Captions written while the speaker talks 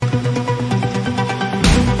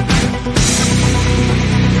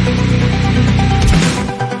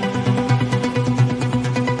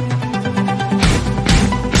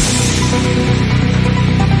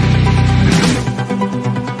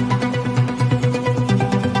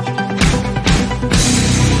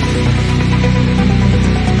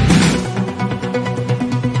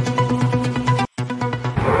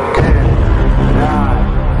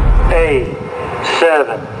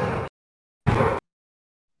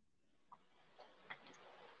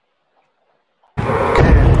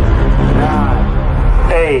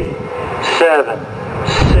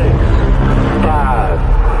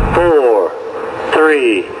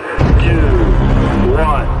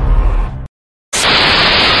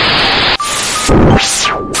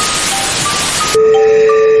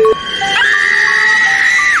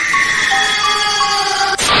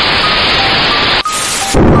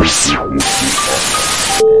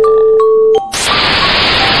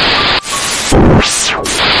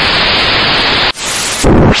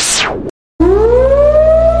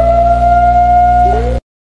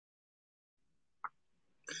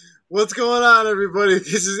What's going on, everybody?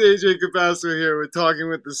 This is AJ Capasso here with Talking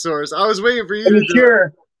with the Source. I was waiting for you to do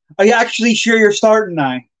it. Are you actually sure you're starting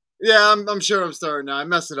now? Yeah, I'm sure I'm starting now. I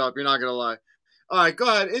messed it up. You're not going to lie. All right, go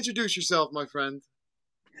ahead. Introduce yourself, my friend.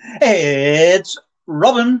 It's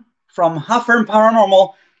Robin from Halfern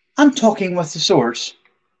Paranormal and Talking with the Source.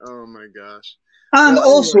 Oh, my gosh. And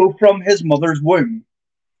also from his mother's womb.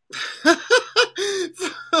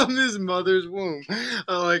 From his mother's womb.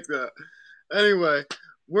 I like that. Anyway,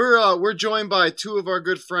 we're joined by two of our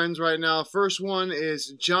good friends right now. First one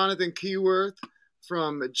is Jonathan Keyworth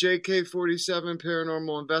from JK47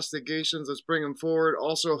 Paranormal Investigations. Let's bring him forward.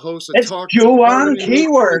 Also hosts a talk. Joanne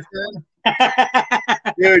Keyworth.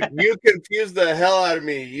 Dude, you confused the hell out of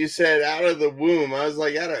me. You said out of the womb. I was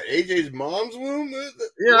like, out of AJ's mom's womb?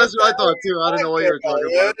 Yeah, that's what I thought too. I don't know what you were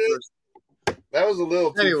talking about first. That was a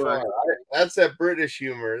little too far. That's that British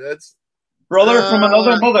humor. That's brother from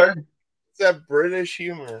another mother. It's that British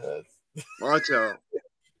humor. Watch out.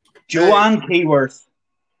 Joanne Keyworth.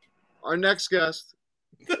 Our next guest,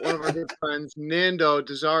 one of our good friends, Nando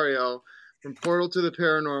Desario from Portal to the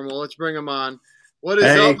Paranormal. Let's bring him on. What is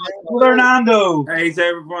up, Nando? Hey,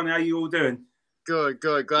 everyone. How you all doing? Good.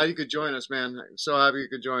 Glad you could join us, man. I'm so happy you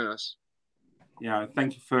could join us. Yeah,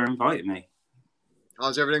 thank you for inviting me.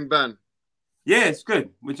 How's everything been? Yeah, it's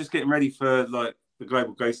good. We're just getting ready for the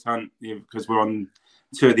Global Ghost Hunt because we're on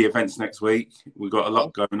 2 of the events next week. We've got a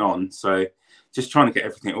lot going on, so just trying to get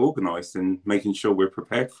everything organised and making sure we're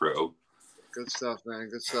prepared for it all. Good stuff, man.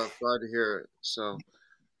 Good stuff. Glad to hear it. So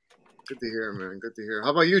good to hear, man. Good to hear.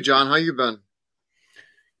 How about you, John? How you been?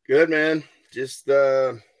 Good, man. Just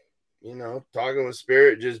talking with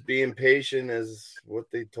spirit, just being patient is what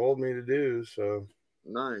they told me to do. So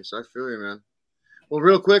nice. I feel you, man. Well,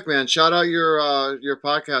 real quick, man, shout out your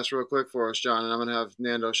podcast real quick for us, John, and I'm gonna have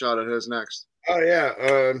Nando shout out his next. Oh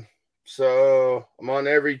yeah. So I'm on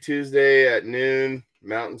every Tuesday at noon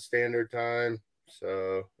Mountain Standard Time.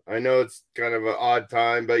 So I know it's kind of an odd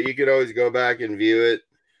time, but you could always go back and view it.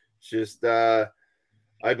 It's just I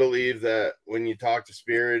believe that when you talk to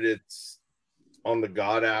spirit, it's on the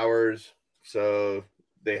God hours. So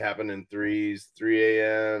they happen in threes, 3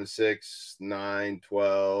 a.m., 6, 9,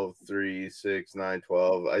 12, 3, 6, 9,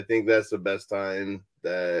 12. I think that's the best time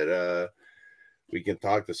that we can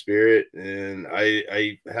talk to spirit. And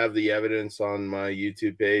I have the evidence on my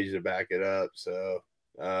YouTube page to back it up. So,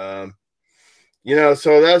 so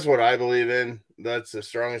that's what I believe in. That's the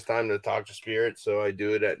strongest time to talk to spirit. So I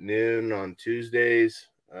do it at noon on Tuesdays,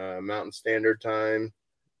 Mountain Standard Time.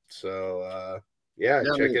 So,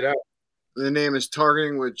 check it out. The name is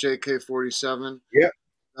Targeting with JK47. Yeah.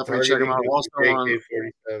 Definitely check them out.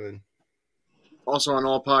 JK47. Also on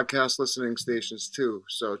all podcast listening stations too.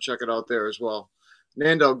 So check it out there as well.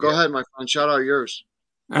 Nando, go ahead, my friend. Shout out yours.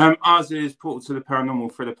 Ours is Portal to the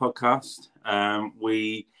Paranormal for the podcast.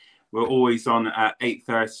 We're always on at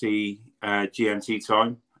 8:30 GMT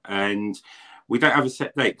time, and we don't have a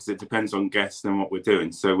set date because it depends on guests and what we're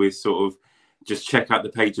doing. So we sort of just check out the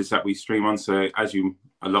pages that we stream on. So as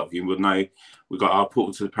a lot of you will know, we've got our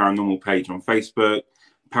Portal to the Paranormal page on Facebook,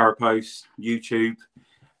 Parapost, YouTube,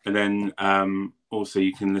 and then also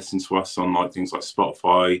you can listen to us on things like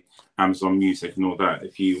Spotify, Amazon Music, and all that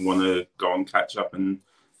if you want to go and catch up and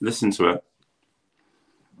listen to it.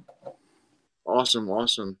 Awesome.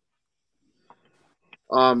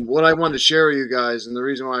 What I wanted to share with you guys, and the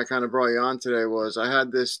reason why I kind of brought you on today was I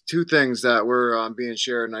had two things that were being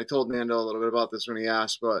shared, and I told Nando a little bit about this when he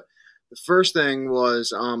asked, but the first thing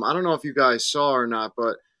was, I don't know if you guys saw or not,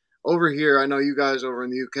 but over here, I know you guys over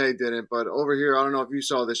in the UK didn't, but over here, I don't know if you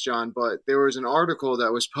saw this, John, but there was an article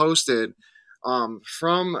that was posted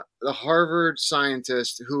from the Harvard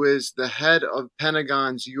scientist who is the head of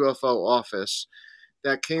Pentagon's UFO office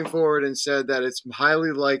that came forward and said that it's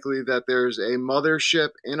highly likely that there's a mothership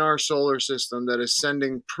in our solar system that is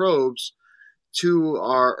sending probes to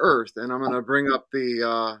our Earth. And I'm going to bring up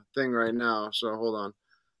the thing right now. So hold on.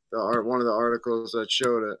 One of the articles that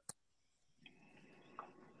showed it.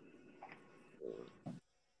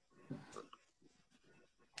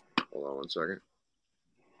 Hold on one second.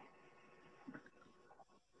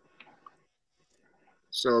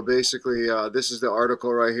 So basically, this is the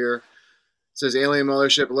article right here. It says alien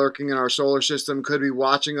mothership lurking in our solar system could be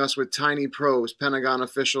watching us with tiny probes, Pentagon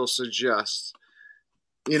officials suggest.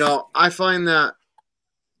 You know, I find that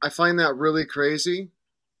really crazy.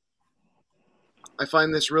 I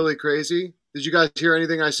find this really crazy. Did you guys hear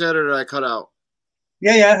anything I said, or did I cut out?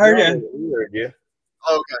 Yeah, I heard you. We heard you.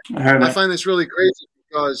 Okay. I find this really crazy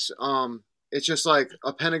because it's just like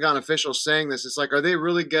a Pentagon official saying this. It's like, are they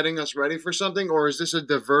really getting us ready for something, or is this a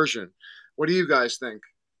diversion? What do you guys think?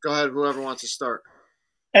 Go ahead, whoever wants to start.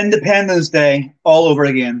 Independence Day all over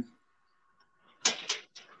again.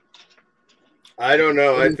 I don't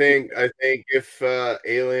know. I think if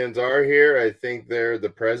aliens are here, I think they're the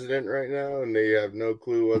president right now, and they have no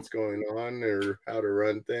clue what's going on or how to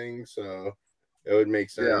run things. So it would make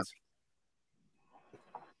sense.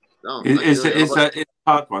 No, it's a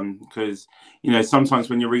hard one because, you know, sometimes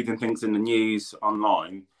when you're reading things in the news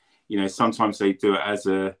online, you know, sometimes they do it as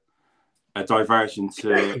a diversion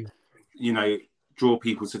to, you know, draw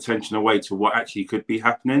people's attention away to what actually could be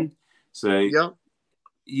happening. So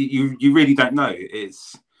you really don't know.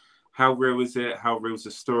 It's how real is it? How real is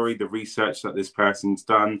the story? The research that this person's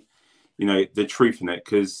done, you know, the truth in it.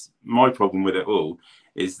 Because my problem with it all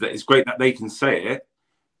is that it's great that they can say it,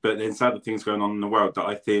 but there's other things going on in the world that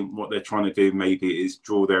I think what they're trying to do maybe is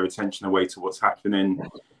draw their attention away to what's happening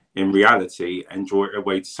in reality and draw it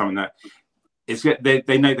away to something that it's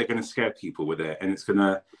they know they're going to scare people with it, and it's going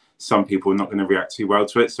to, some people are not going to react too well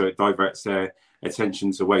to it, so it diverts their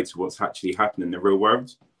attentions away to what's actually happening in the real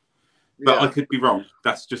world. But I could be wrong.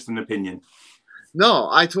 That's just an opinion. No,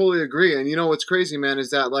 I totally agree. And you know what's crazy, man, is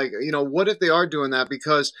that, like, you know, what if they are doing that?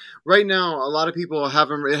 Because right now, a lot of people it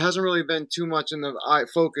hasn't really been too much in the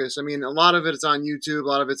focus. I mean, a lot of it is on YouTube, a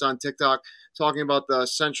lot of it's on TikTok, talking about the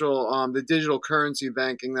the digital currency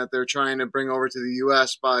banking that they're trying to bring over to the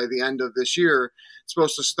U.S. by the end of this year. It's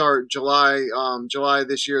supposed to start July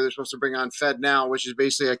this year. They're supposed to bring on FedNow, which is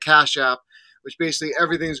basically a cash app, which basically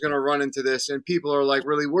everything's going to run into this. And people are like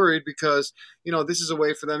really worried because, you know, this is a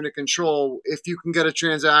way for them to control if you can get a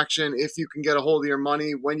transaction, if you can get a hold of your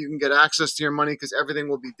money, when you can get access to your money, because everything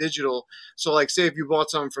will be digital. So like, say if you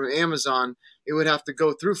bought something from Amazon, it would have to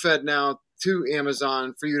go through FedNow to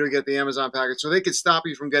Amazon for you to get the Amazon package. So they could stop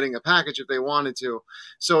you from getting a package if they wanted to.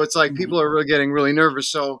 So it's like people are really getting really nervous.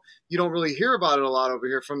 So you don't really hear about it a lot over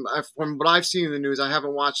here. From what I've seen in the news, I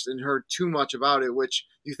haven't watched and heard too much about it, which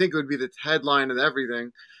you think would be the headline of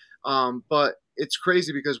everything. But it's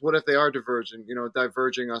crazy because what if they are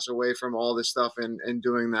diverging us away from all this stuff and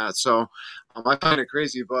doing that? So I find it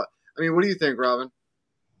crazy. But I mean, what do you think, Robin?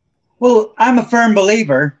 Well, I'm a firm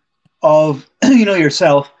believer of, you know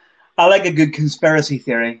yourself, I like a good conspiracy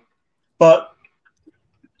theory, but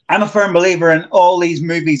I'm a firm believer in all these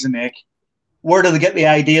movies they make. Where do they get the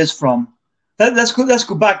ideas from? Let's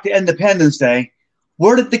go back to Independence Day.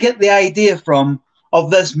 Where did they get the idea from of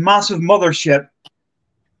this massive mothership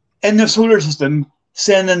in the solar system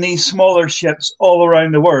sending these smaller ships all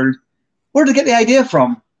around the world? Where did they get the idea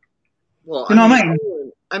from? Well, you know what I mean?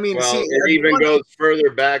 I mean, well, see, it even goes further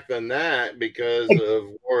back than that because of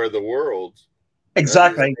War of the Worlds.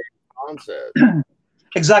 Exactly. Concept.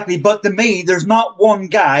 Exactly. But to me, there's not one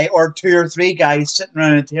guy or two or three guys sitting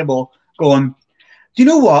around a table going, do you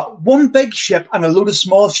know what? One big ship and a load of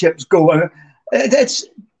small ships go. It's,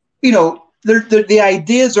 you know, the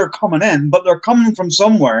ideas are coming in, but they're coming from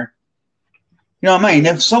somewhere. You know what I mean?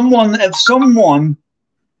 If someone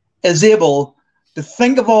is able to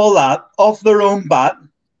think of all that off their own bat,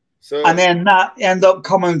 and then not end up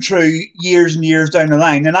coming true years and years down the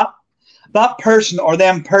line, and that person or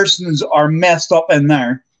them persons are messed up in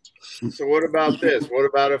there. So what about this? What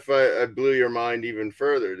about if I blew your mind even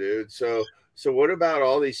further, dude? So what about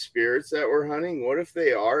all these spirits that we're hunting? What if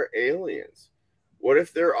they are aliens? What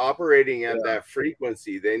if they're operating at that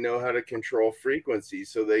frequency? They know how to control frequency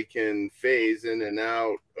so they can phase in and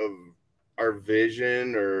out of our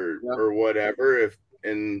vision or whatever.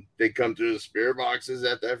 And they come through the spirit boxes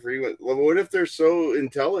at that frequency. Well, what if they're so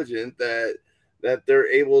intelligent that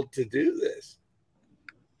they're able to do this?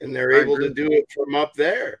 and they're I able to agree. do it from up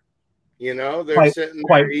there. You know, they're Quite- sitting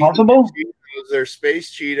quite there eating possible. their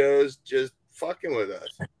space Cheetos, just fucking with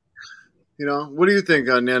us. You know, what do you think,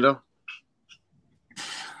 Nando?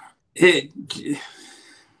 It,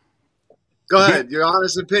 Go ahead. Your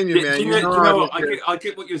honest opinion, man. do you know what? I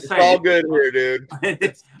get what you're It's saying. all good here, dude.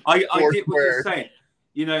 I get what squared. you're saying.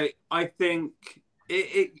 You know, I think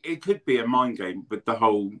it could be a mind game with the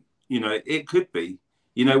whole, you know, it could be.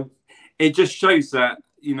 You know, it just shows that,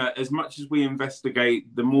 you know, as much as we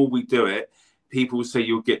investigate, the more we do it, people say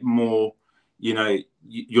you'll get more, you know,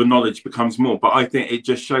 your knowledge becomes more. But I think it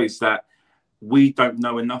just shows that we don't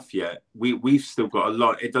know enough yet. We've still got a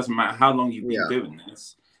lot. It doesn't matter how long you've been doing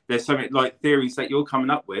this. There's something like theories that you're coming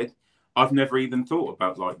up with I've never even thought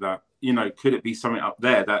about like that. You know, could it be something up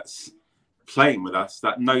there that's playing with us,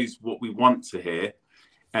 that knows what we want to hear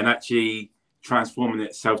and actually transforming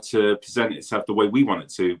itself to present itself the way we want it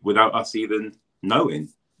to without us even knowing?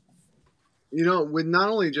 You know, with not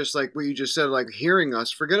only just like what you just said, like hearing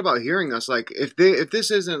us, forget about hearing us. Like if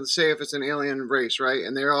this isn't, say if it's an alien race, right?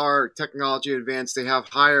 And they are technology advanced, they have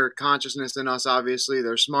higher consciousness than us, obviously.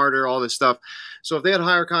 They're smarter, all this stuff. So if they had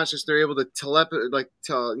higher consciousness, they're able to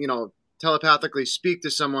telepathically speak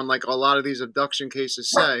to someone like a lot of these abduction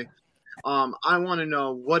cases say. I want to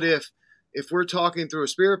know, what if we're talking through a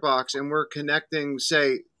spirit box and we're connecting,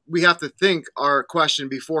 say, we have to think our question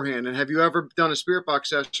beforehand. And have you ever done a spirit box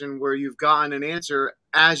session where you've gotten an answer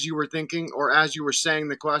as you were thinking or as you were saying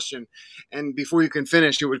the question, and before you can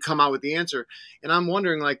finish, it would come out with the answer? And I'm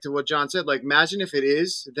wondering, like, to what John said, like, imagine if it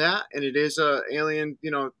is that, and it is a alien,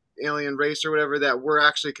 you know, alien race or whatever that we're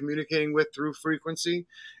actually communicating with through frequency.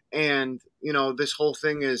 And, you know, this whole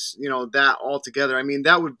thing is, you know, that all together. I mean,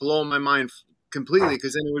 that would blow my mind completely,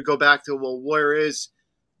 because then it would go back to, well, where is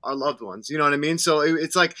our loved ones? You know what I mean? So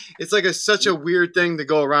it's like such a weird thing to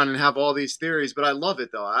go around and have all these theories, but I love it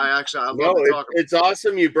though. I love to talk about it. It's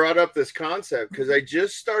awesome you brought up this concept, because I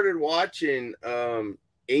just started watching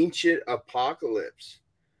Ancient Apocalypse,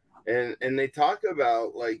 and they talk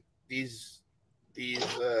about like these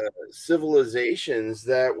civilizations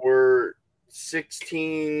that were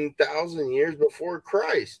 16,000 years before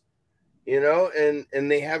Christ. You know,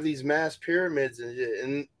 and they have these mass pyramids,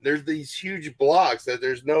 and there's these huge blocks that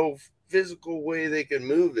there's no physical way they can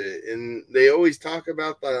move it. And they always talk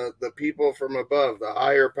about the people from above, the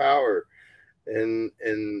higher power, and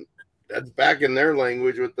that's back in their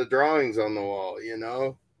language with the drawings on the wall. You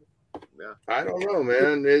know, Yeah. I don't know,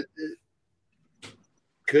 man. It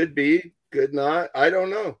could be, could not. I don't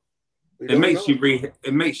know. It makes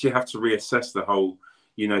you have to reassess the whole,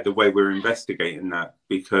 you know, the way we're investigating that,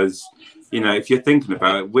 because, you know, if you're thinking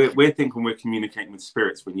about it, we're thinking we're communicating with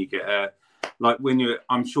spirits when you get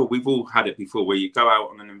I'm sure we've all had it before, where you go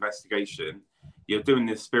out on an investigation, you're doing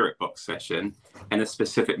this spirit box session, and a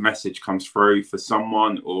specific message comes through for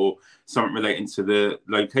someone or something relating to the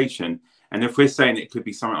location. And if we're saying it could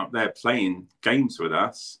be someone up there playing games with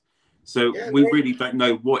us, so we really don't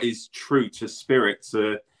know what is true to spirit.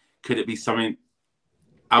 Could it be something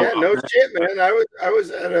out no there? shit, man. I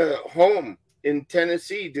was at a home in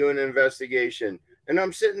Tennessee doing an investigation, and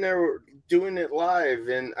I'm sitting there doing it live,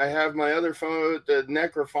 and I have my other phone with the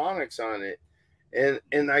necrophonics on it,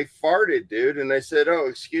 and I farted, dude, and I said, "Oh,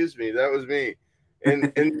 excuse me, that was me,"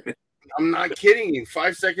 and I'm not kidding you.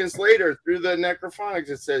 5 seconds later, through the necrophonics,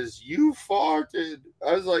 it says, "You farted."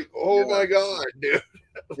 I was like, "Oh my god, dude!"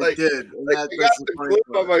 Like, it did. like I got the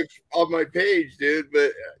clip on my page, dude.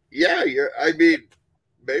 But yeah, I mean,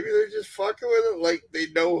 maybe they're just fucking with it, like they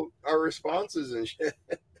know our responses and shit.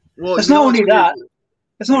 Well, it's not only that.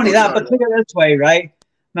 It's not only that, but think of it this way, right?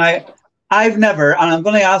 Now, I've never, and I'm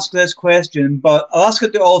going to ask this question, but I'll ask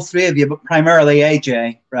it to all three of you, but primarily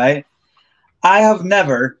AJ, right? I have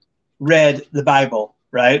never read the Bible,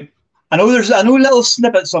 right? I know little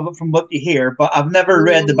snippets of it from what you hear, but I've never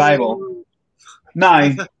read the Bible.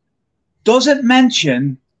 Now, does it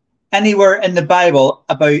mention anywhere in the Bible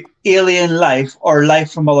about alien life or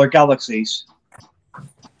life from other galaxies?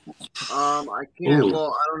 I can't. Ooh.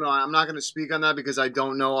 Well, I don't know. I'm not going to speak on that because I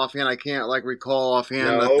don't know offhand. I can't recall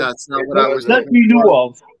offhand that's not what I was. Let me know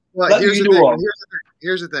of. But here's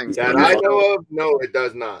the thing. That I know of, no, it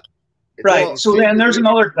does not. Right. So then there's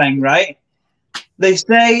another thing, right? They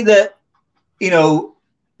say that, you know,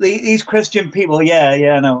 these Christian people,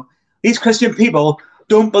 I know. These Christian people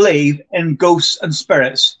don't believe in ghosts and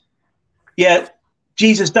spirits. Yet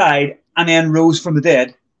Jesus died and then rose from the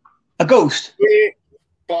dead. A ghost.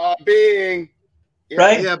 Being.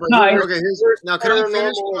 Right? Yeah, but now can I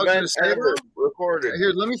finish what I was going to say? Recorded.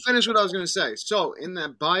 Here, let me finish what I was going to say. So, in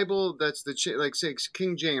that Bible, that's say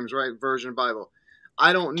King James, right, version of Bible.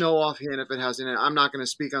 I don't know offhand if it has in it. I'm not going to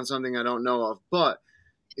speak on something I don't know of. But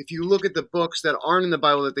if you look at the books that aren't in the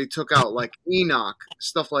Bible that they took out, like Enoch,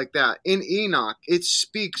 stuff like that, in Enoch, it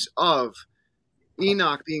speaks of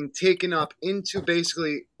Enoch being taken up into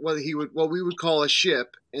basically what we would call a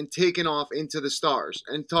ship and taken off into the stars,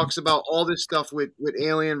 and talks about all this stuff with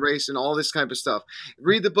alien race and all this type of stuff.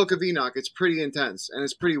 Read the book of Enoch. It's pretty intense and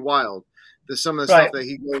it's pretty wild. Some of the stuff that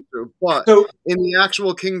he goes through. But in the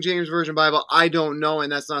actual King James Version Bible, I don't know,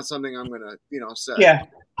 and that's not something I'm going to, say. Yeah.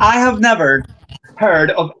 I have never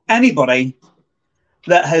heard of anybody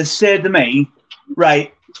that has said to me,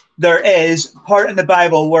 right, there is part in the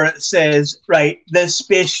Bible where it says, right, this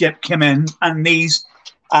spaceship came in and these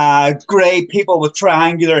grey people with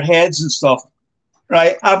triangular heads and stuff,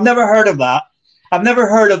 right? I've never heard of that. I've never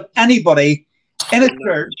heard of anybody in a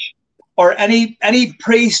church or any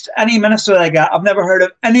priest, any minister like that. I've never heard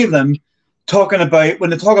of any of them talking about, when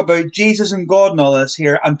they talk about Jesus and God and all this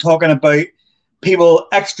here, I'm talking about people,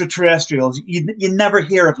 extraterrestrials. You never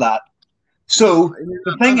hear of that. So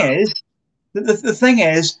the thing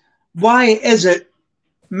is, why is it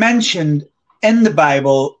mentioned in the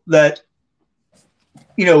Bible that,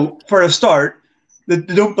 for a start, that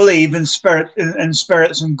they don't believe in spirits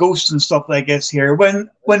and ghosts and stuff like this here, when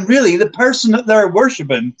really the person that they're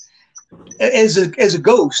worshiping is a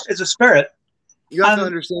ghost, is a spirit. You have to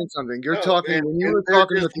understand something. You're talking when you were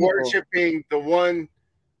talking to people, worshiping the one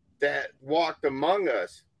that walked among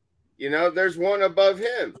us. There's one above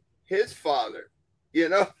him, his father.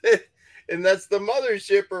 And that's the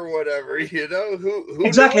mothership or whatever. Who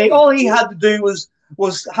exactly. knows? All he had to do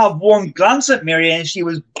was have one glance at Mary, and she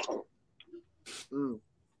was.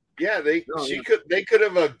 Yeah, they could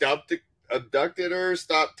have abducted her,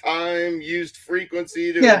 stopped time, used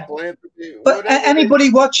frequency to implant the But anybody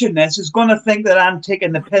watching this is going to think that I'm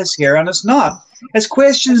taking the piss here, and it's not. It's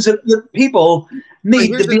questions that people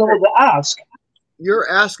need to be able to ask. You're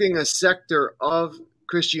asking a sector of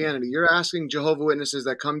Christianity. You're asking Jehovah's Witnesses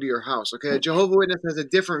that come to your house. Okay, a Jehovah's Witness has a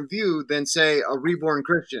different view than, say, a reborn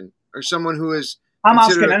Christian or someone who is. I'm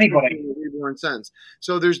asking anybody. In a reborn sense.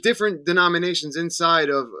 So there's different denominations inside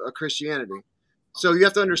of Christianity. So you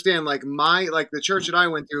have to understand, the church that I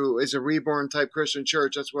went to is a reborn type Christian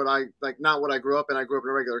church. That's what I like, not what I grew up in. I grew up in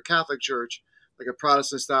a regular Catholic church, like a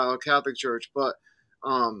Protestant style Catholic church. But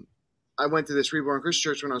I went to this reborn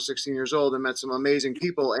Christian church when I was 16 years old and met some amazing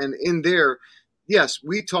people. And in there, yes,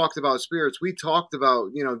 we talked about spirits. We talked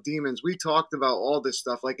about, demons. We talked about all this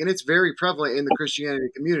stuff. And it's very prevalent in the Christianity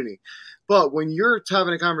community. But when you're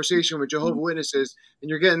having a conversation with Jehovah's Witnesses and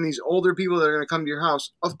you're getting these older people that are going to come to your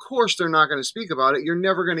house, of course they're not going to speak about it. You're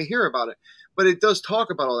never going to hear about it. But it does talk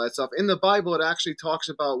about all that stuff. In the Bible, it actually talks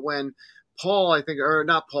about when Paul, I think, or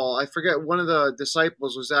not Paul, I forget, one of the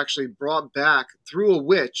disciples was actually brought back through a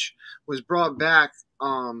witch, was brought back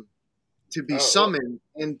to be summoned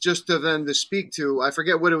and just to then to speak to. I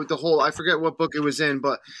forget what I forget what book it was in,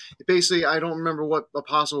 but basically I don't remember what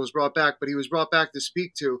apostle was brought back, but he was brought back to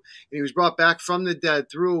speak to, and he was brought back from the dead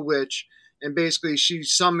through a witch, and basically she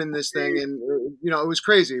summoned this thing, and it was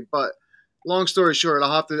crazy. But long story short,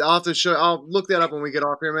 I'll have to show. I'll look that up when we get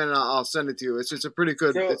off here, man, and I'll send it to you. It's a pretty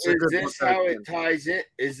good. So it's a good this how it ties in?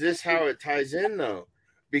 Is this how it ties in though?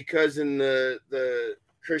 Because in the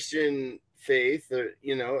Christian faith,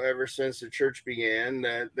 ever since the church began,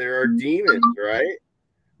 that there are demons, right?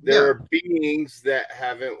 There are beings that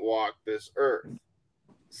haven't walked this earth.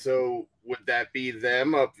 So would that be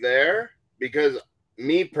them up there? Because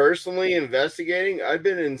me personally investigating, I've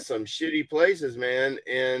been in some shitty places, man,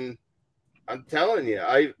 and I'm telling you,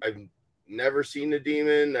 I've never seen a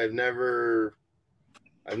demon. I've never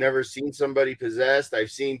seen somebody possessed. I've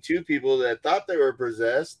seen two people that thought they were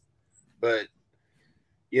possessed, but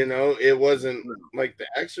it wasn't like The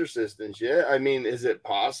Exorcist and shit. I mean, is it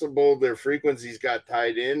possible their frequencies got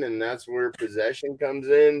tied in and that's where possession comes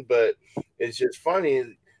in? But it's just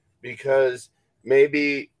funny because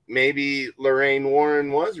maybe Lorraine Warren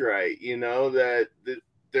was right, that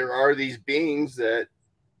there are these beings that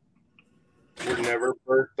were never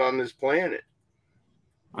birthed on this planet.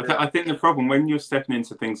 I think the problem when you're stepping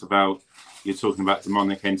into things you're talking about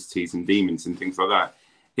demonic entities and demons and things like that,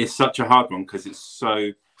 it's such a hard one because it's so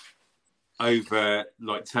over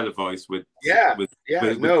televised with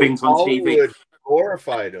things on TV.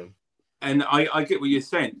 Glorified them. And I get what you're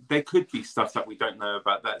saying. There could be stuff that we don't know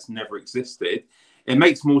about that's never existed. It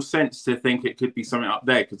makes more sense to think it could be something up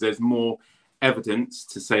there because there's more evidence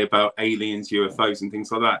to say about aliens, UFOs, and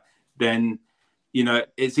things like that. Then,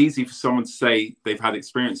 it's easy for someone to say they've had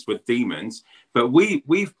experience with demons, but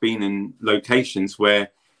we've been in locations where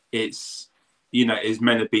it's, is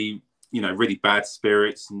meant to be really bad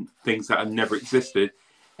spirits and things that have never existed.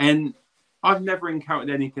 And I've never encountered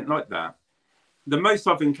anything like that. The most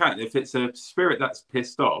I've encountered, if it's a spirit that's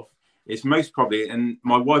pissed off, it's most probably, and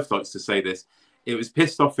my wife likes to say this, it was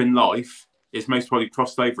pissed off in life, it's most probably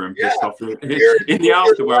crossed over and pissed off in the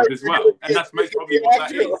afterworld as well. And that's most probably what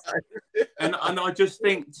that is. And I just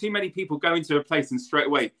think too many people go into a place and straight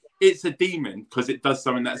away, it's a demon because it does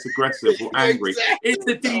something that's aggressive or angry. Exactly. It's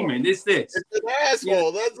a demon. It's this. It's an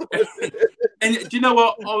asshole. That's what it is. And do you know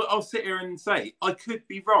what? I'll sit here and say I could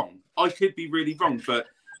be wrong. I could be really wrong. But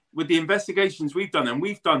with the investigations we've done, and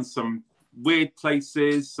we've done some weird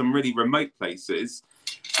places, some really remote places,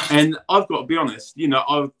 and I've got to be honest.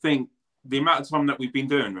 I think the amount of time that we've been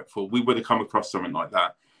doing it for, we would have come across something like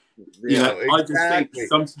that. Exactly.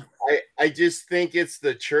 I just think it's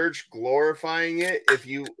the church glorifying it. If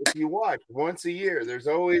you watch once a year, there's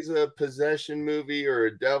always a possession movie or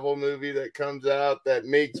a devil movie that comes out that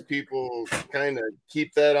makes people kind of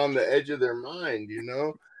keep that on the edge of their mind. Think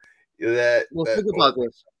about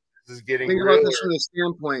this. Think about this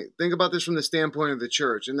from the standpoint of the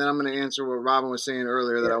church, and then I'm going to answer what Robin was saying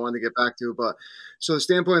earlier that I wanted to get back to. But so the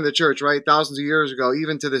standpoint of the church, right? Thousands of years ago,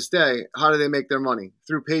 even to this day, how do they make their money?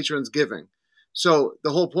 Through patrons giving. So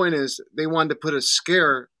the whole point is they wanted to put a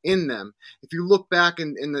scare in them. If you look back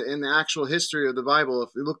in the actual history of the Bible,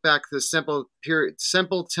 if you look back to the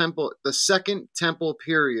Second Temple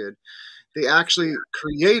period, they actually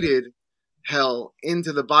created hell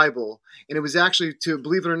into the Bible, and it was actually to,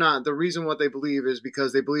 believe it or not, the reason what they believe is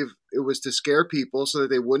because they believe it was to scare people so that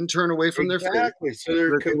they wouldn't turn away from their faith. So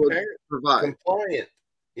they're compliant.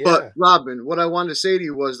 Yeah. But Robin, what I wanted to say to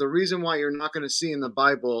you was the reason why you're not going to see in the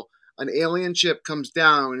Bible an alien ship comes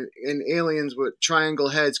down and aliens with triangle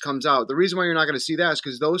heads comes out. The reason why you're not going to see that is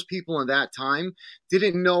because those people in that time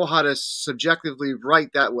didn't know how to subjectively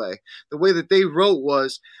write that way. The way that they wrote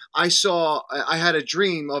was, I had a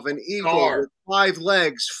dream of an eagle with 5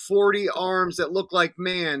 legs, 40 arms that look like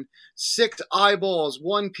man, 6 eyeballs,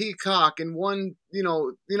 1 peacock, and 1,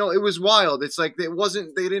 it was wild. It's like they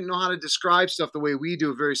didn't know how to describe stuff the way we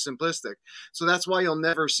do, very simplistic. So that's why you'll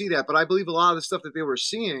never see that. But I believe a lot of the stuff that they were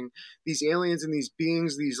seeing, these aliens and these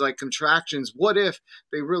beings, these like contractions, what if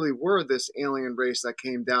they really were this alien race that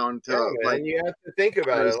came down to you have to think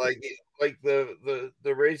about it, like the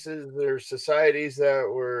races or societies that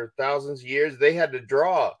were thousands of years, they had to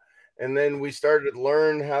draw, and then we started to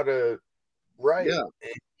learn how to write. Yeah.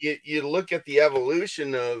 You look at the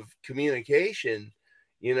evolution of communication,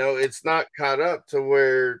 it's not caught up to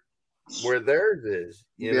where theirs is,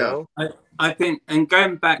 you know. I think, and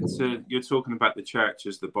going back to, you're talking about the church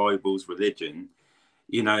as the Bible's religion,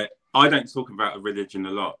 I don't talk about a religion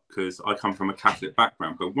a lot because I come from a Catholic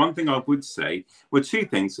background. But one thing I would say, well, 2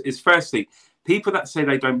 things, is firstly, people that say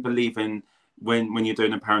they don't believe in when you're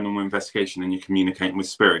doing a paranormal investigation and you're communicating with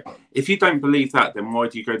spirit. If you don't believe that, then why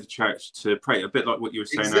do you go to church to pray? A bit like what you were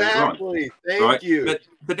saying earlier on. Thank you.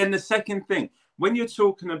 But then the second thing, when you're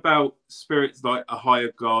talking about spirits like a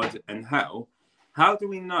higher God and hell, how do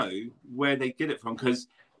we know where they get it from? Because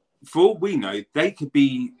for all we know, they could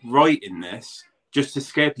be right in this just to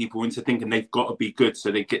scare people into thinking they've got to be good,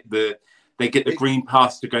 so they get the green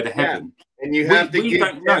pass to go to heaven. And you have to give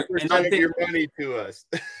 10% of your money to us.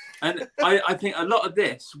 And I think a lot of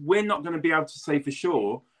this, we're not going to be able to say for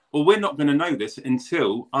sure, or we're not going to know this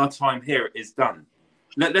until our time here is done.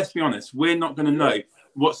 Let's be honest, we're not going to know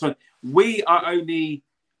what's on. We are only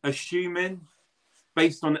assuming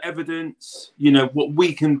based on evidence, what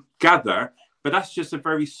we can gather, but that's just a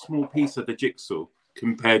very small piece of the jigsaw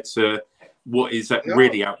compared to what is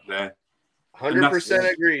really out there.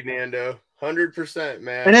 100% agree, Nando. 100%,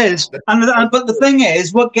 man. It is. But the thing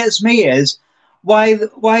is, what gets me is why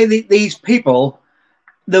these people,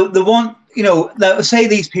 the want, say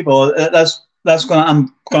these people,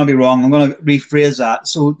 I'm going to be wrong. I'm going to rephrase that.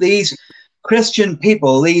 So these Christian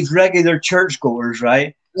people, these regular churchgoers,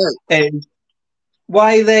 right?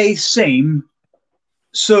 Why they seem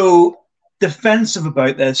so defensive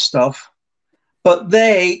about this stuff, but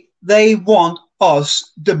they want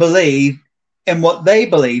us to believe in what they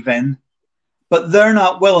believe in, but they're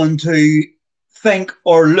not willing to think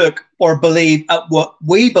or look or believe at what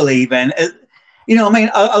we believe in. A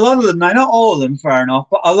lot of them, now not all of them, fair enough,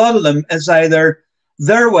 but a lot of them is either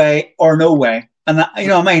their way or no way. And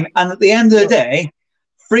And at the end of the day,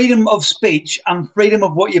 freedom of speech and freedom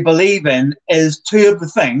of what you believe in is 2 of the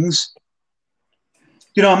things,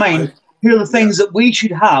 Two of the things that we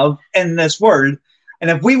should have in this world. And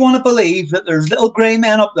if we want to believe that there's little grey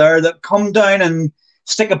men up there that come down and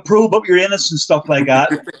stick a probe up your anus and stuff like that,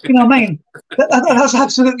 that's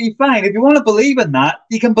absolutely fine. If you want to believe in that,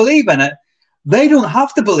 you can believe in it. They don't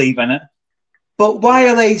have to believe in it. But why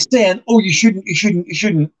are they saying, "Oh, you shouldn't, you shouldn't, you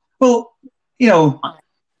shouldn't"? Well, you know.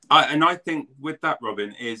 I think with that,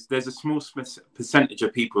 Robin, is there's a small percentage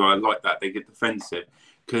of people are like that. They get defensive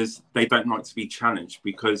because they don't like to be challenged,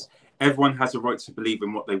 because everyone has a right to believe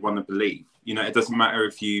in what they want to believe. You know, it doesn't matter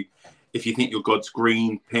if you think your God's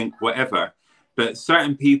green, pink, whatever. But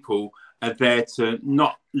certain people are there to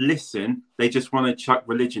not listen. They just want to chuck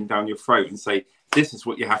religion down your throat and say, this is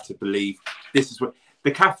what you have to believe. This is what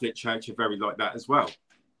the Catholic Church are very like that as well.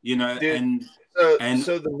 You know, Dude,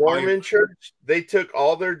 so the Mormon Church, they took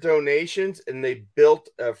all their donations and they built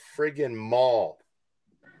a friggin' mall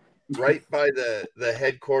right by the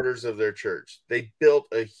headquarters of their church. They built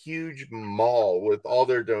a huge mall with all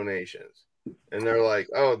their donations. And they're like,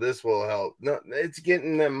 oh, this will help. No, it's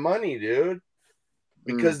getting them money, dude.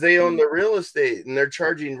 Because they own the real estate and they're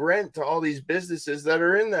charging rent to all these businesses that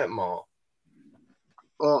are in that mall.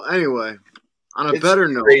 Well, anyway, on a better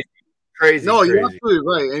note. Crazy. You're absolutely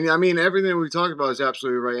right. And I mean, everything we talked about is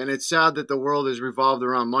absolutely right. And it's sad that the world is revolved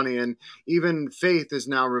around money, and even faith is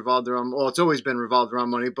now revolved around, well, it's always been revolved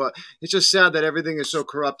around money, but it's just sad that everything is so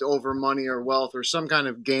corrupt over money or wealth or some kind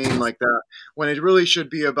of gain like that, when it really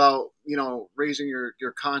should be about, you know, raising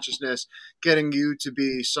your consciousness, getting you to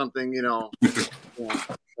be something, you know,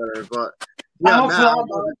 better. But yeah,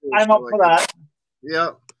 I'm up for that.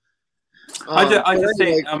 Yeah. I just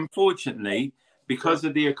think, unfortunately, because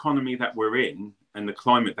of the economy that we're in and the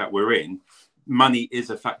climate that we're in, money is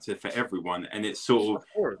a factor for everyone. And it's sort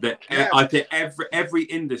of that I think every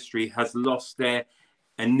industry has lost their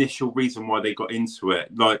initial reason why they got into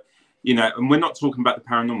it. Like, you know, and we're not talking about the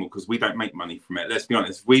paranormal because we don't make money from it. Let's be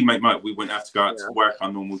honest. If we make money, we wouldn't have to go out to work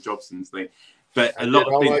our normal jobs and things. But a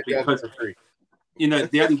lot of things, because, you know,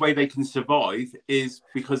 the only way they can survive is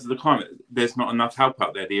because of the climate. There's not enough help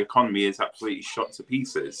out there. The economy is absolutely shot to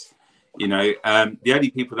pieces. You know, the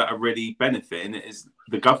only people that are really benefiting is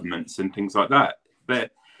the governments and things like that.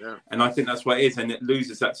 And I think that's what it is, and it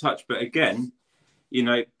loses that touch. But again, you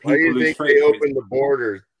know, people lose faith. They opened the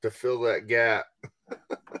borders to fill that gap.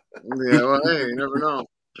 Yeah, well, hey, you never know.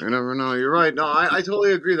 You never know. You're right. No, I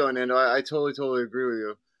totally agree, though, Nando. I totally agree with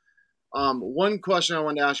you. One question I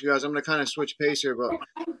wanted to ask you guys, I'm going to kind of switch pace here, but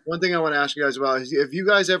one thing I want to ask you guys about is, if you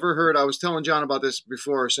guys ever heard, I was telling John about this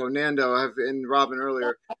before, so Nando and Robin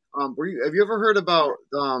earlier, have you ever heard about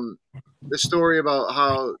the story about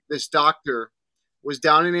how this doctor was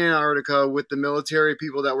down in Antarctica with the military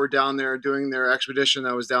people that were down there doing their expedition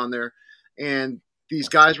that was down there, and these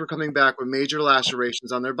guys were coming back with major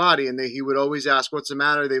lacerations on their body, and he would always ask, what's the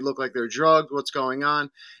matter? They look like they're drugged. What's going on?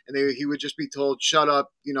 And he would just be told, shut up,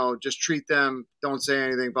 you know, just treat them. Don't say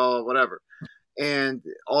anything, blah, blah, whatever. And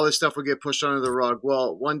all this stuff would get pushed under the rug.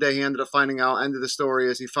 Well, one day he ended up finding out, end of the story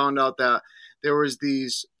is he found out that there was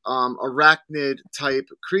these arachnid type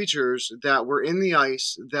creatures that were in the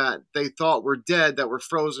ice that they thought were dead, that were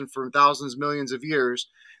frozen for thousands, millions of years.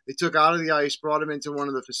 They took out of the ice, brought them into one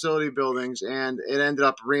of the facility buildings, and it ended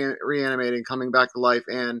up reanimating, coming back to life.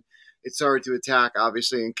 And it started to attack,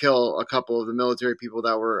 obviously, and kill a couple of the military people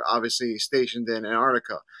that were obviously stationed in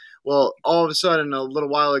Antarctica. Well, all of a sudden, a little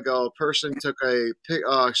while ago, a person took a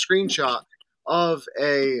screenshot of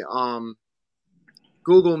a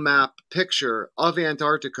Google map picture of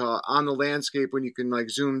Antarctica on the landscape when you can like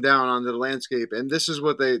zoom down onto the landscape, and this is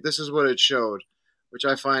what it showed, which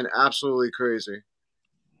I find absolutely crazy.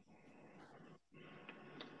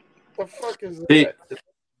 What the fuck is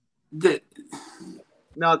that?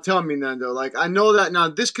 Now tell me, Nando, like, I know that now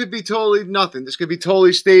this could be totally nothing. This could be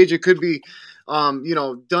totally staged. It could be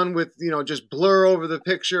done with, just blur over the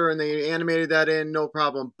picture and they animated that in, no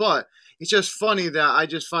problem. But it's just funny that I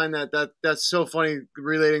just find that's so funny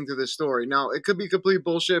relating to this story. Now, it could be complete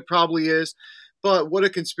bullshit, probably is, but what a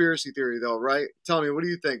conspiracy theory, though, right? Tell me, what do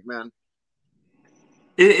you think, man?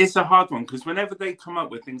 It's a hard one, because whenever they come up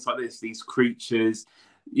with things like this, these creatures,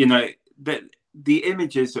 that the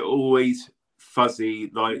images are always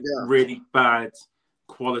fuzzy, really bad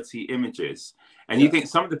quality images. And you think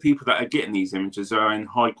some of the people that are getting these images are in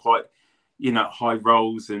high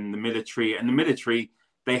roles in the military, and the military,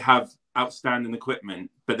 they have outstanding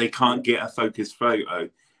equipment, but they can't get a focused photo.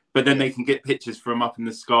 But then they can get pictures from up in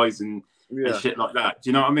the skies and shit like that. Do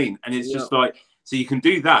you know what I mean? And it's just like, so you can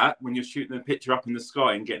do that when you're shooting a picture up in the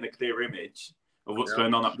sky and getting a clear image of what's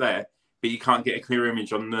going on up there, but you can't get a clear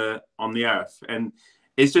image on the Earth. And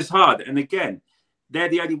it's just hard. And again, they're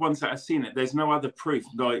the only ones that have seen it. There's no other proof,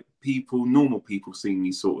 like normal people seeing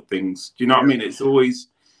these sort of things. Do you know what I mean? It's always,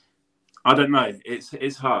 I don't know.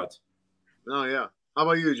 It's hard. Oh, yeah. How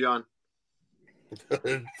about you, John?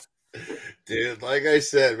 Dude, like I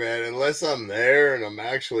said, man, unless I'm there and I'm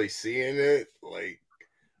actually seeing it, like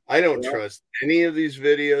I don't trust any of these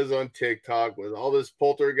videos on TikTok with all this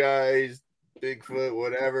poltergeist, Bigfoot,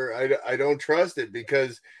 whatever. I don't trust it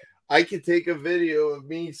because I can take a video of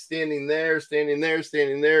me standing there,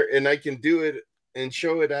 and I can do it and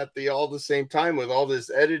show it at all the same time with all this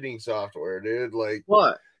editing software, dude. Like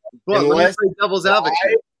what? But let me play devil's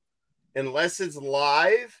advocate. Unless it's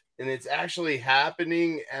live and it's actually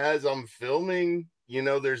happening as I'm filming,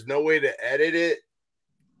 there's no way to edit it.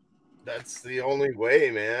 That's the only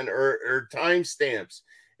way, man. Or timestamps.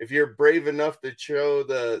 If you're brave enough to show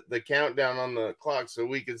the countdown on the clock so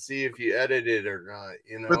we can see if you edit it or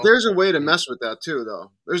not, But there's a way to mess with that too,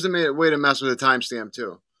 though. There's a way to mess with a timestamp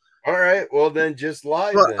too. All right, well then just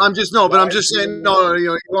live. But then. I'm just saying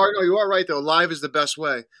you are right though. Live is the best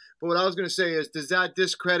way. But what I was going to say is, does that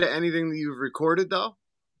discredit anything that you've recorded though?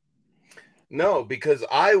 No, because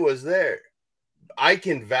I was there. I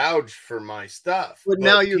can vouch for my stuff. But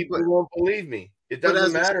now people won't believe me. It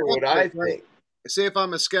doesn't matter what I think. Right? Say if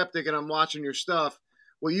I'm a skeptic and I'm watching your stuff,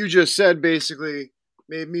 what you just said basically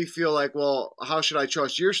made me feel like, well, how should I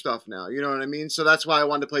trust your stuff now? You know what I mean? So that's why I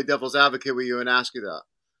wanted to play devil's advocate with you and ask you that.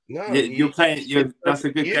 No, you're playing. That's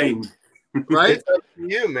a good game, right? It's up to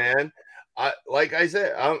you, man. Like I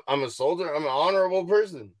said, I'm a soldier. I'm an honorable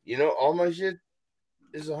person. All my shit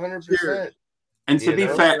is 100%. And to be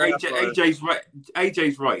fair, AJ's right.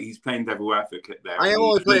 AJ's right. He's playing devil's advocate there. I am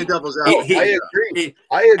only playing devil's advocate.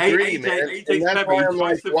 I agree, man. And that's why I'm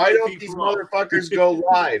like, why don't these motherfuckers go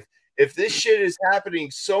live? If this shit is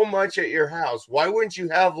happening so much at your house, why wouldn't you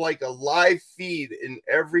have like a live feed in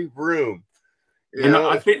every room? And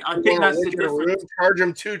I think that's the difference. Charge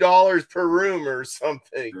them $2 per room or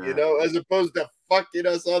something, as opposed to fucking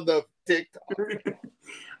us on the TikTok.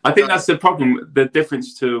 I think that's the problem. The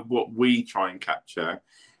difference to what we try and capture.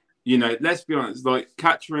 Let's be honest. Like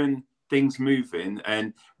capturing things moving,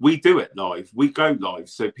 and we do it live. We go live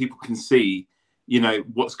so people can see,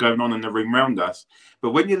 what's going on in the room around us.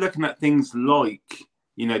 But when you're looking at things like,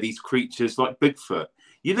 these creatures like Bigfoot.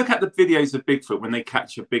 You look at the videos of Bigfoot when they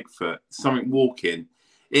catch a Bigfoot, something walking,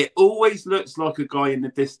 it always looks like a guy in the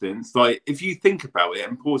distance. Like, if you think about it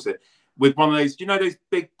and pause it, with one of those, those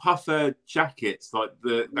big puffer jackets, like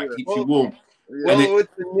that keeps you warm. Well, with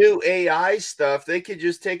the new AI stuff, they could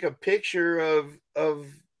just take a picture of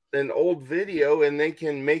an old video and they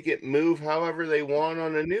can make it move however they want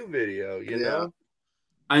on a new video, you know?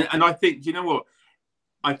 And I think, you know what?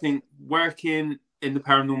 I think working in the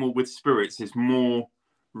paranormal with spirits is more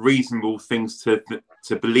reasonable things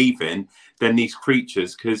to believe in than these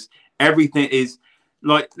creatures, because everything is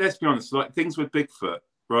like, let's be honest, like things with Bigfoot,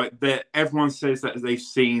 right? That everyone says that they've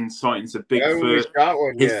seen sightings of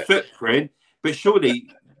Bigfoot, his footprint, but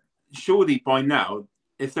surely by now,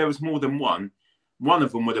 if there was more than one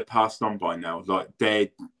of them would have passed on by now, like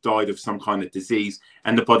they died of some kind of disease,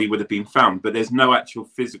 and the body would have been found. But there's no actual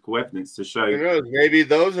physical evidence to show. Who knows? Maybe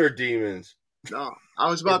those are demons. No, I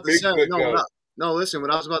was about to say no. Listen,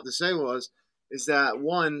 what I was about to say is that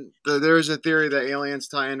one, there is a theory that aliens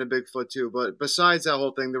tie into Bigfoot too. But besides that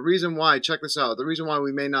whole thing, the reason why, check this out, the reason why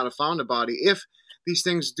we may not have found a body, if these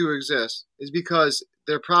things do exist, is because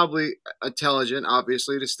they're probably intelligent,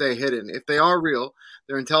 obviously, to stay hidden. If they are real,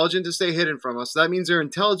 they're intelligent to stay hidden from us. That means they're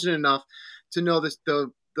intelligent enough to know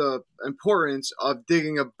the importance of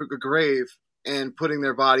digging a grave and putting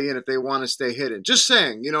their body in if they want to stay hidden. Just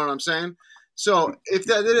saying, you know what I'm saying? So if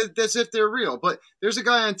that's if they're real. But there's a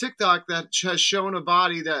guy on TikTok that has shown a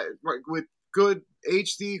body that with good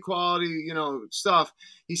HD quality, stuff.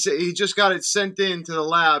 He said he just got it sent in to the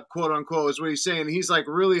lab, quote unquote, is what he's saying. He's like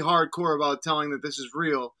really hardcore about telling that this is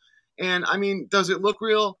real. And I mean, does it look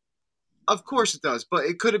real? Of course it does. But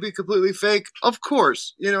could it be completely fake? Of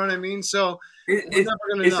course. You know what I mean? So it's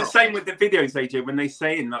the same with the videos, AJ, when they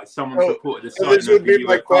say like someone's reported a sighting. This would be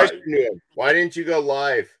my question to him. Why didn't you go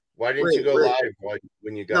live? Why didn't you go live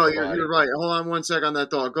when you got No, you're right. Hold on one second on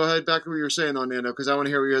that thought. Go ahead back to what you were saying on Nando, because I want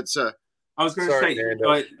to hear what you had to say. I was going to say,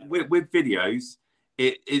 like, with videos,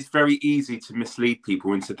 it's very easy to mislead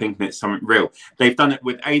people into thinking it's something real. They've done it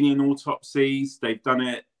with alien autopsies. They've done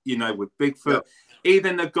it, with Bigfoot. Yep.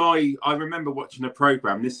 Even the guy, I remember watching a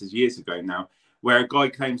program, this is years ago now, where a guy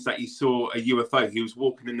claims that he saw a UFO. He was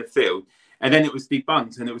walking in the field, and then it was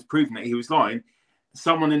debunked, and it was proven that he was lying.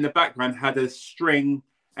 Someone in the background had a string,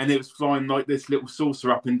 and it was flying like this little saucer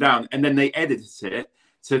up and down. And then they edited it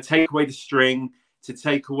to take away the string, to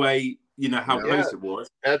take away, how close it was.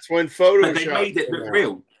 That's when Photoshop. But they made it look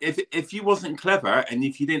real. If you wasn't clever and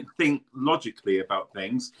if you didn't think logically about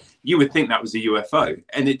things, you would think that was a UFO.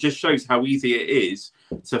 And it just shows how easy it is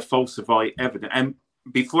to falsify evidence. And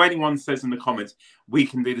before anyone says in the comments, we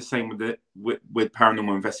can do the same with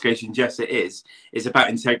paranormal investigations. Yes, it is. It's about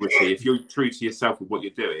integrity. If you're true to yourself with what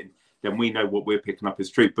you're doing, then we know what we're picking up is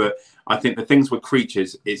true. But I think the things with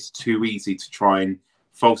creatures is too easy to try and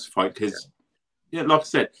falsify because, like I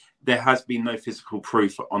said, there has been no physical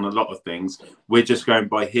proof on a lot of things. We're just going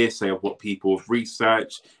by hearsay of what people have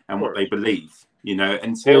researched and what they believe,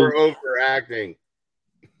 until... Or overacting.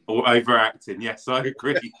 Or overacting, yes, I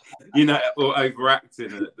agree. Or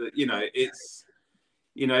overacting. It's,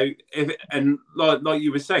 and like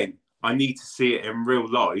you were saying, I need to see it in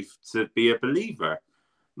real life to be a believer.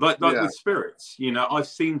 Like with spirits, I've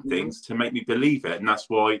seen things to make me believe it, and that's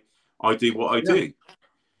why I do what I do.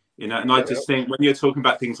 And I just think when you're talking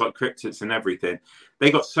about things like cryptids and everything,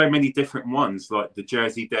 they got so many different ones, like the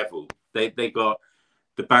Jersey Devil. They got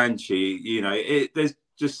the Banshee. There's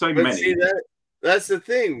just so many. See, that's the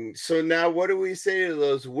thing. So now what do we say to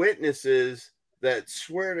those witnesses that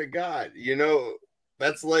swear to God?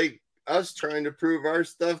 That's like us trying to prove our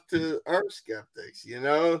stuff to our skeptics,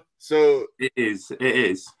 So it is.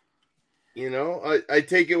 I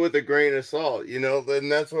take it with a grain of salt, then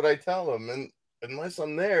that's what I tell them. And unless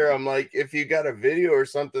I'm there, I'm like, if you got a video or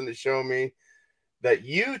something to show me that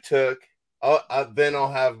you took, then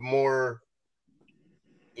I'll have more,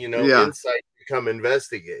 insight to come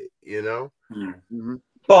investigate, Mm-hmm.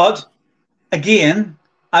 But again,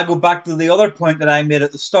 I go back to the other point that I made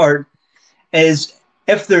at the start is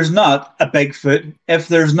if there's not a Bigfoot, if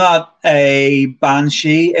there's not a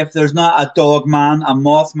Banshee, if there's not a Dogman, a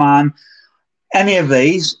Mothman, any of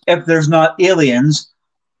these, if there's not aliens,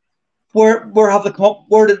 where have they come up?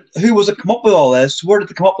 Who was it come up with all this? Where did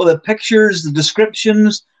they come up with the pictures, the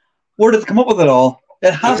descriptions? Where did they come up with it all?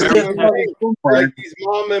 It has to like these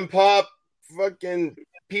mom and pop fucking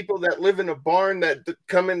people that live in a barn that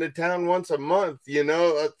come into town once a month,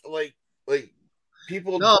 like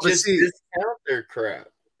people just discount their crap.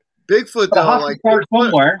 Bigfoot, though,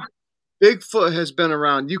 somewhere. Bigfoot has been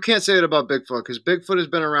around. You can't say it about Bigfoot because Bigfoot has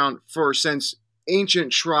been around since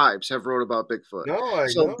ancient tribes have wrote about Bigfoot.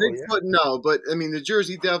 Bigfoot, no, but I mean the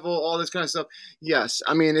Jersey Devil, all this kind of stuff. Yes,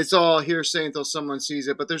 I mean it's all hearsay until someone sees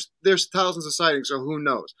it. But there's thousands of sightings, so who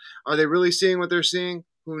knows? Are they really seeing what they're seeing?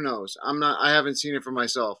 Who knows? I haven't seen it for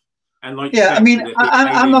myself. And I'm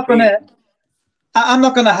not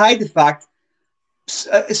gonna hide the fact.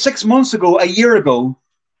 6 months ago, a year ago,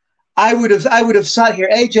 I would have sat here.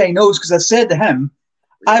 AJ knows because I said to him,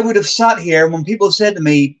 I would have sat here when people said to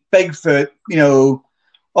me, Bigfoot,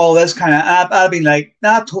 all this kind of. I'd be like,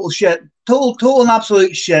 nah, total shit, total and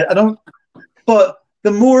absolute shit. I don't. But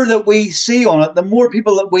the more that we see on it, the more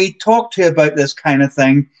people that we talk to about this kind of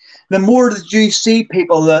thing, the more that you see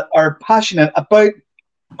people that are passionate about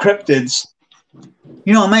cryptids.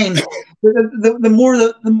 You know what I mean?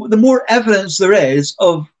 The more evidence there is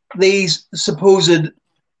of these supposed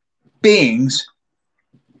beings,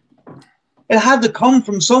 it had to come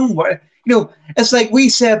from somewhere. It's like we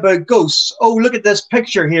say about ghosts. Oh, look at this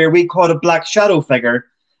picture here. We caught a black shadow figure.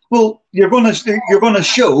 Well, you're gonna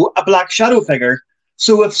show a black shadow figure.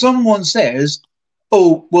 So if someone says,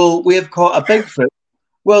 "Oh, well, we have caught a Bigfoot,"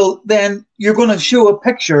 well, then you're going to show a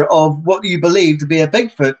picture of what you believe to be a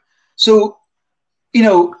Bigfoot. So,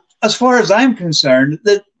 as far as I'm concerned,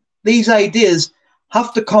 that these ideas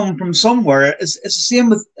have to come from somewhere. It's the same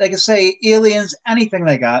with, like I say, aliens, anything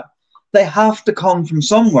like that. They have to come from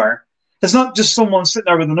somewhere. It's not just someone sitting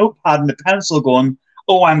there with a notepad and a pencil going,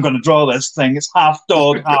 "Oh, I'm going to draw this thing. It's half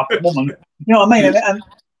dog, half woman." You know what I mean?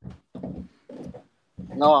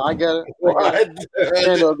 No, I get it. Go ahead.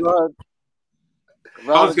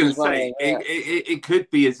 I was going to say, it could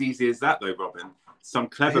be as easy as that, though, Robin. Some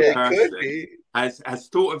clever person has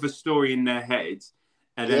thought of a story in their head,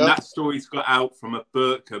 and then that story's got out from a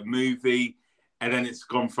book, a movie, and then it's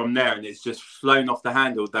gone from there, and it's just flown off the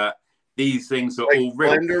handle that these things are all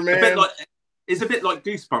real. It's a bit like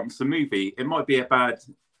Goosebumps, the movie. It might be a bad,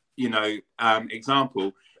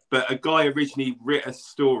 example, but a guy originally wrote a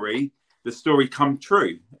story, the story come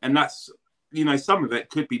true, and that's, some of it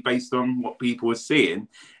could be based on what people are seeing,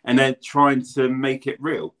 and they're trying to make it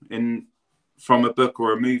real from a book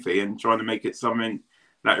or a movie and trying to make it something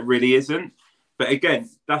that it really isn't. But again,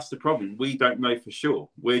 that's the problem. We don't know for sure.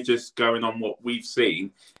 We're just going on what we've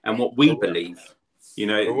seen and what we believe. What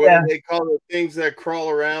do they call the things that crawl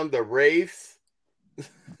around? The wraiths?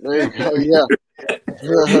 There you go, yeah.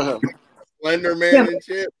 Slender Man and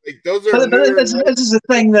shit. Like, those are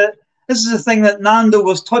this is the thing that Nando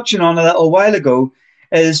was touching on a little while ago,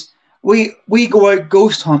 is we go out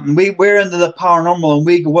ghost hunting. We're into the paranormal, and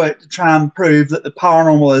we go out to try and prove that the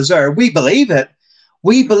paranormal is there. We believe it.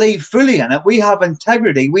 We believe fully in it. We have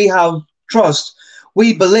integrity. We have trust.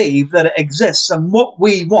 we believe that it exists, and what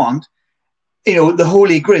we want, the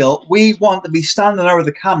Holy Grail, we want to be standing there with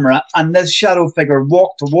the camera and this shadow figure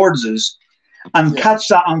walk towards us and catch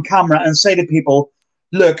that on camera and say to people,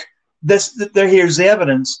 look, here's the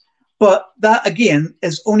evidence. But that, again,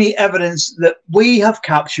 is only evidence that we have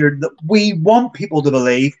captured, that we want people to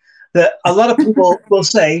believe, that a lot of people will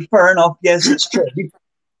say, fair enough, yes, it's true.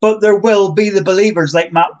 But there will be the believers,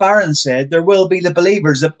 like Matt Barron said, there will be the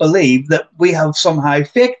believers that believe that we have somehow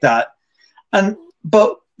faked that.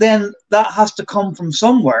 But then that has to come from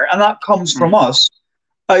somewhere, and that comes from us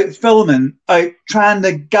out filming, out trying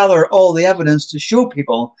to gather all the evidence to show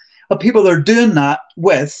people. But people are doing that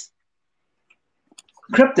with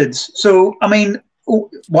cryptids. So, I mean,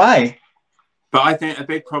 why? But I think a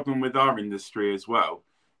big problem with our industry as well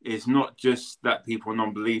is not just that people are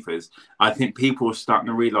non-believers. I think people are starting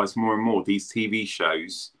to realise more and more these TV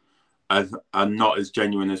shows are not as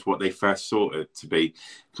genuine as what they first thought it to be.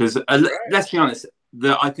 Because let's be honest,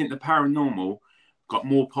 I think the paranormal got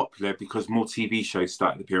more popular because more TV shows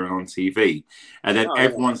started appearing on TV, and then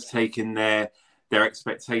everyone's taken their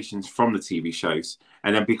expectations from the TV shows,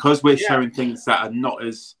 and then because we're showing things that are not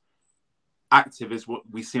as active as what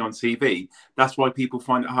we see on TV, that's why people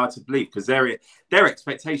find it hard to believe, because their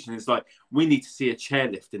expectation is like, we need to see a chair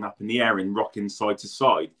lifting up in the air and rocking side to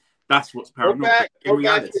side. That's what's paranormal. Go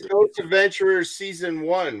back to Ghost Adventurers season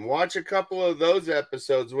 1. Watch a couple of those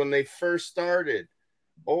episodes when they first started.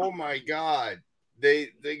 Oh my God. They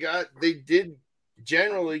did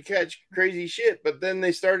generally catch crazy shit, but then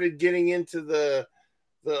they started getting into the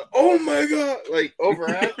oh my God, like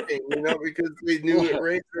overacting, because they knew it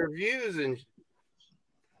raised their views.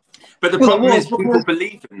 But the problem is people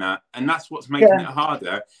believe in that, and that's what's making it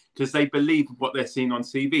harder, because they believe what they're seeing on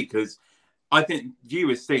TV. Because I think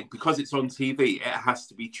viewers think because it's on TV, it has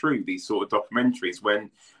to be true, these sort of documentaries,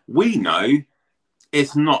 when we know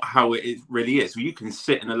it's not how it really is. You can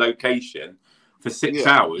sit in a location for 6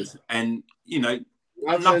 hours and,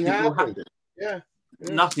 nothing will happen.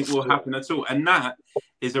 Nothing will happen at all. And that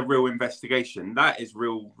is a real investigation. That is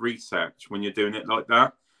real research when you're doing it like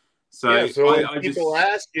that. So when people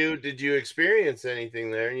ask you, did you experience anything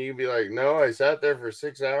there? And you can be like, no, I sat there for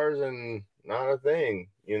 6 hours and not a thing,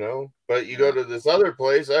 But you go to this other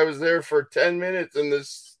place, I was there for 10 minutes and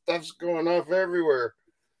this stuff's going off everywhere.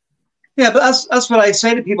 Yeah, but that's what I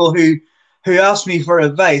say to people who ask me for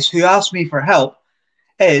advice, who ask me for help,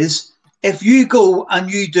 is if you go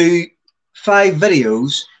and you do 5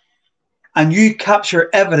 videos and you capture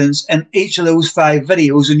evidence in each of those 5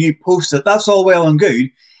 videos and you post it, that's all well and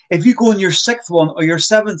good. If you go on your 6th one or your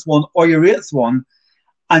 7th one or your 8th one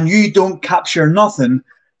and you don't capture nothing,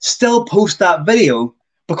 still post that video,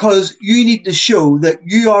 because you need to show that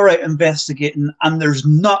you are out investigating and there's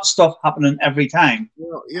not stuff happening every time.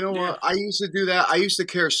 You know what? I used to do that. I used to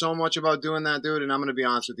care so much about doing that, dude, and I'm going to be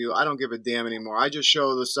honest with you. I don't give a damn anymore. I just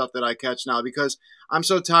show the stuff that I catch now, because I'm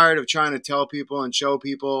so tired of trying to tell people and show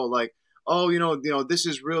people like, oh, this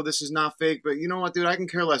is real, this is not fake. But you know what, dude? I can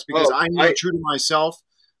care less, because I know true to myself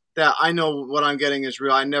that I know what I'm getting is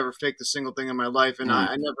real. I never faked a single thing in my life, and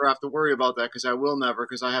I never have to worry about that, because I will never,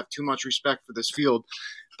 because I have too much respect for this field.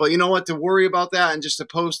 But you know what? To worry about that and just to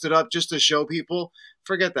post it up just to show people,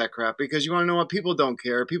 forget that crap, because you want to know what? People don't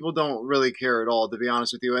care. People don't really care at all, to be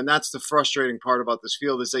honest with you. And that's the frustrating part about this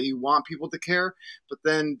field, is that you want people to care, but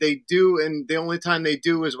then they do, and the only time they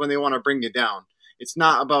do is when they want to bring you down. It's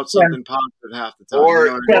not about something positive half the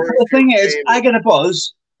time. The thing is, I get a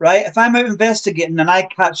buzz, right? If I'm out investigating and I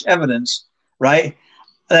catch evidence, right?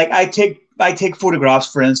 Like I take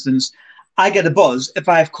photographs, for instance, I get a buzz if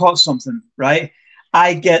I've caught something, right?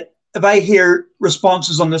 If I hear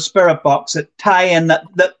responses on the spirit box that tie in,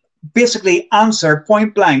 that basically answer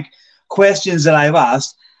point blank questions that I've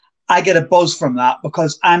asked, I get a buzz from that,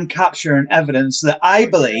 because I'm capturing evidence that I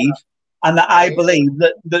believe, and that I believe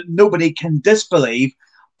that nobody can disbelieve.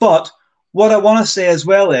 But what I want to say as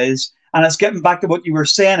well is, and it's getting back to what you were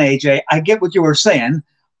saying, AJ, I get what you were saying,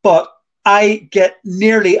 but I get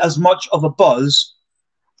nearly as much of a buzz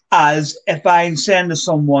as if I'm saying to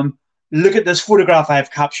someone, look at this photograph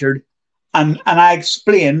I've captured, and I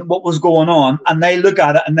explain what was going on, and they look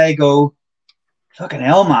at it and they go, fucking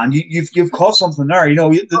hell, man, you've caught something there.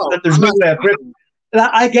 There's no way of proving.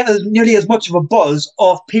 I get nearly as much of a buzz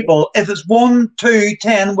of people, if it's 1, 2,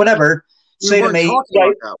 10, whatever, say to me,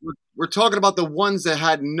 we're talking about the ones that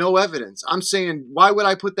had no evidence. I'm saying, why would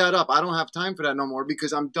I put that up? I don't have time for that no more,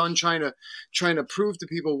 because I'm done trying to prove to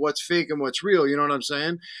people what's fake and what's real. You know what I'm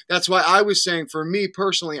saying? That's why I was saying, for me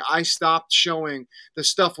personally, I stopped showing the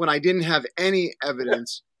stuff when I didn't have any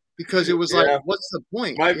evidence. because it was like, what's the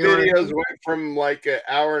point? My videos went from like an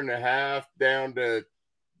hour and a half down to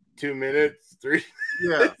 2 minutes, 3.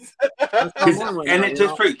 Yeah. And it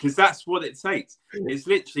just proves, because that's what it takes. It's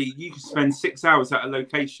literally, you can spend 6 hours at a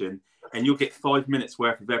location and you'll get 5 minutes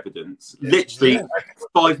worth of evidence. Literally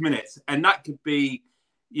 5 minutes. And that could be,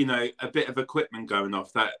 you know, a bit of equipment going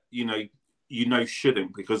off that, you know,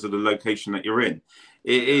 shouldn't, because of the location that you're in.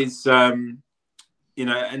 It is, you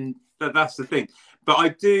know, and that's the thing. But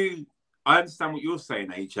I understand what you're saying,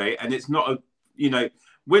 AJ, and it's not you know,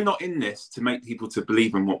 we're not in this to make people to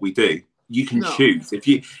believe in what we do. You can choose.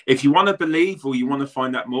 If you want to believe or you want to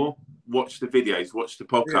find out more, watch the videos, watch the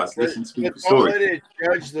podcast, listen to people's stories. Don't let it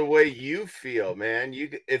judge the way you feel, man.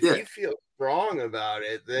 If you feel strong about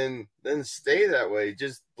it, then stay that way.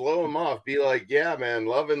 Just blow them off. Be like, yeah, man,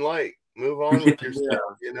 love and light. Move on with your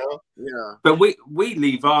stuff, you know. Yeah. But we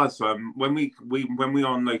leave ours when we're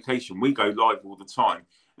on location. We go live all the time,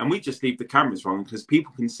 and we just leave the cameras on because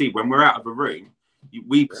people can see when we're out of a room.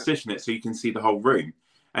 We position it so you can see the whole room.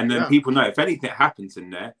 And then people know if anything happens in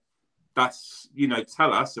there, that's, you know,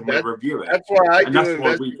 tell us and we'll review it. That's why I do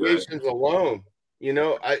investigations alone. You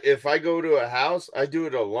know, if I go to a house, I do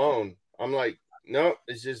it alone. I'm like, no,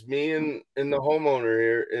 it's just me and the homeowner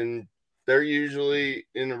here. And they're usually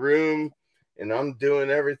in the room and I'm doing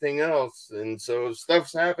everything else. And so if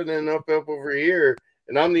stuff's happening up over here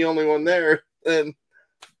and I'm the only one there, then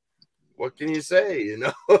what can you say? You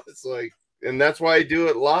know, it's like, and that's why I do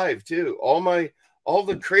it live too. All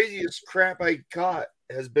the craziest crap I caught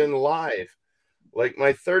has been live. Like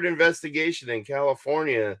my third investigation in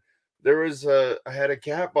California, I had a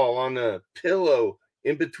cat ball on a pillow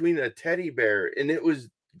in between a teddy bear, and it was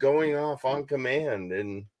going off on command,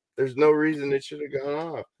 and there's no reason it should have gone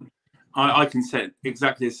off. I can say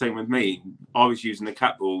exactly the same with me. I was using the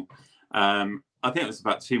cat ball. I think it was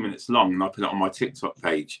about 2 minutes long, and I put it on my TikTok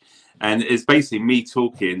page. And it's basically me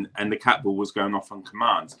talking, and the cat ball was going off on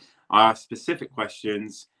command. I asked specific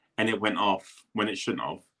questions, and it went off when it shouldn't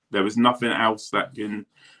have. There was nothing else that can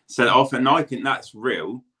set it off, and I think that's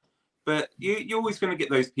real. But you're always going to get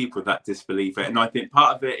those people that disbelieve it, and I think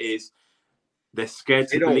part of it is they're scared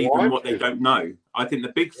to believe in what they don't know. I think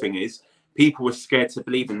the big thing is people are scared to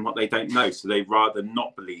believe in what they don't know, so they'd rather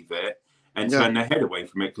not believe it and turn their head away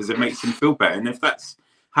from it because it makes them feel better. And if that's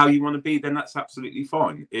how you want to be, then that's absolutely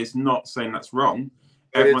fine. It's not saying that's wrong.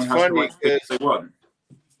 Everyone has the right to do what they want.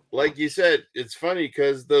 Like you said, it's funny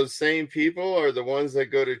because those same people are the ones that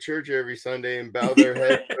go to church every Sunday and bow their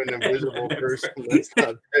head to an invisible person that's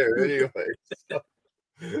not there anyway. So.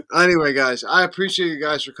 Anyway, guys, I appreciate you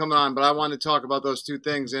guys for coming on, but I want to talk about those two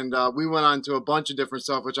things. And we went on to a bunch of different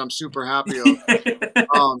stuff, which I'm super happy of.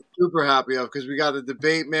 Because we got the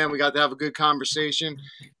debate, man. We got to have a good conversation.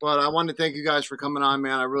 But I want to thank you guys for coming on,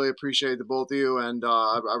 man. I really appreciate the both of you. And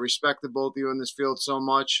I respect the both of you in this field so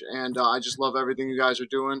much. And I just love everything you guys are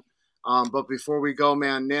doing. But before we go,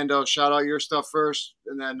 man, Nando, shout out your stuff first.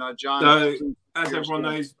 And then John. So, as everyone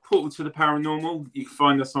knows, Portal to the Paranormal. You can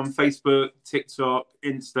find us on Facebook, TikTok,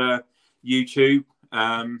 Insta, YouTube.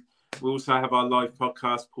 We also have our live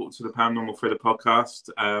podcast, Portal to the Paranormal for the podcast.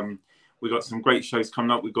 We've got some great shows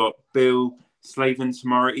coming up. We've got Bill Slavin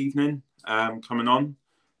tomorrow evening coming on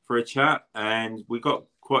for a chat. And we've got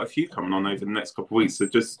quite a few coming on over the next couple of weeks. So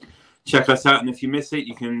just check us out. And if you miss it,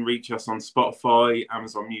 you can reach us on Spotify,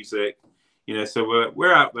 Amazon Music. You know, so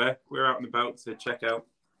we're out there. We're out and about to check out.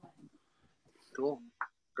 Cool.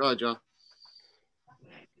 Go ahead, John.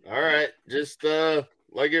 All right. Just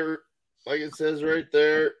like it says right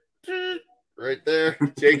there.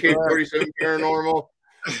 JK47 Paranormal.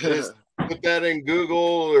 Just put that in Google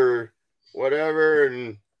or whatever,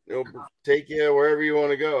 and it'll take you wherever you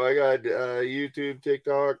want to go. I got YouTube,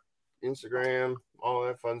 TikTok, Instagram, all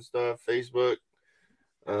that fun stuff, Facebook.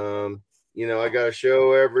 You know, I got a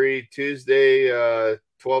show every Tuesday,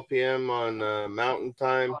 12 p.m. on Mountain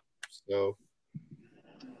Time. So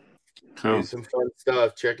do some fun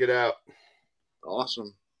stuff. Check it out.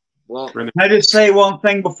 Awesome. Well, can I just say one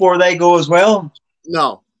thing before they go as well?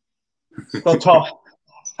 No. Well, talk.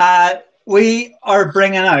 We are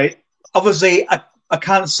bringing out, obviously, I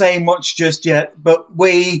can't say much just yet, but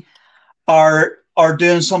we are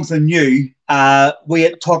doing something new. We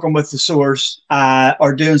at Talking with the Source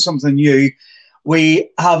are doing something new.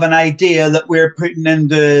 We have an idea that we're putting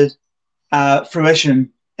into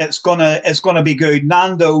fruition. It's gonna be good.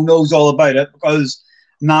 Nando knows all about it because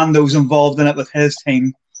Nando's involved in it with his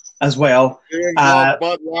team as well.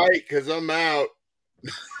 Bud Light, because I'm out.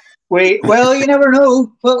 Well, you never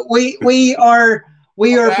know, but we are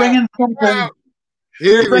bringing something.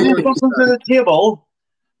 Bringing something to the table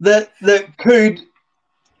that could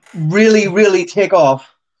really, really take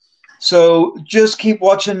off. So just keep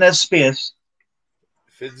watching this space.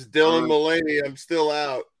 If it's Dylan Mullaney, I'm still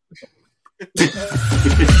out.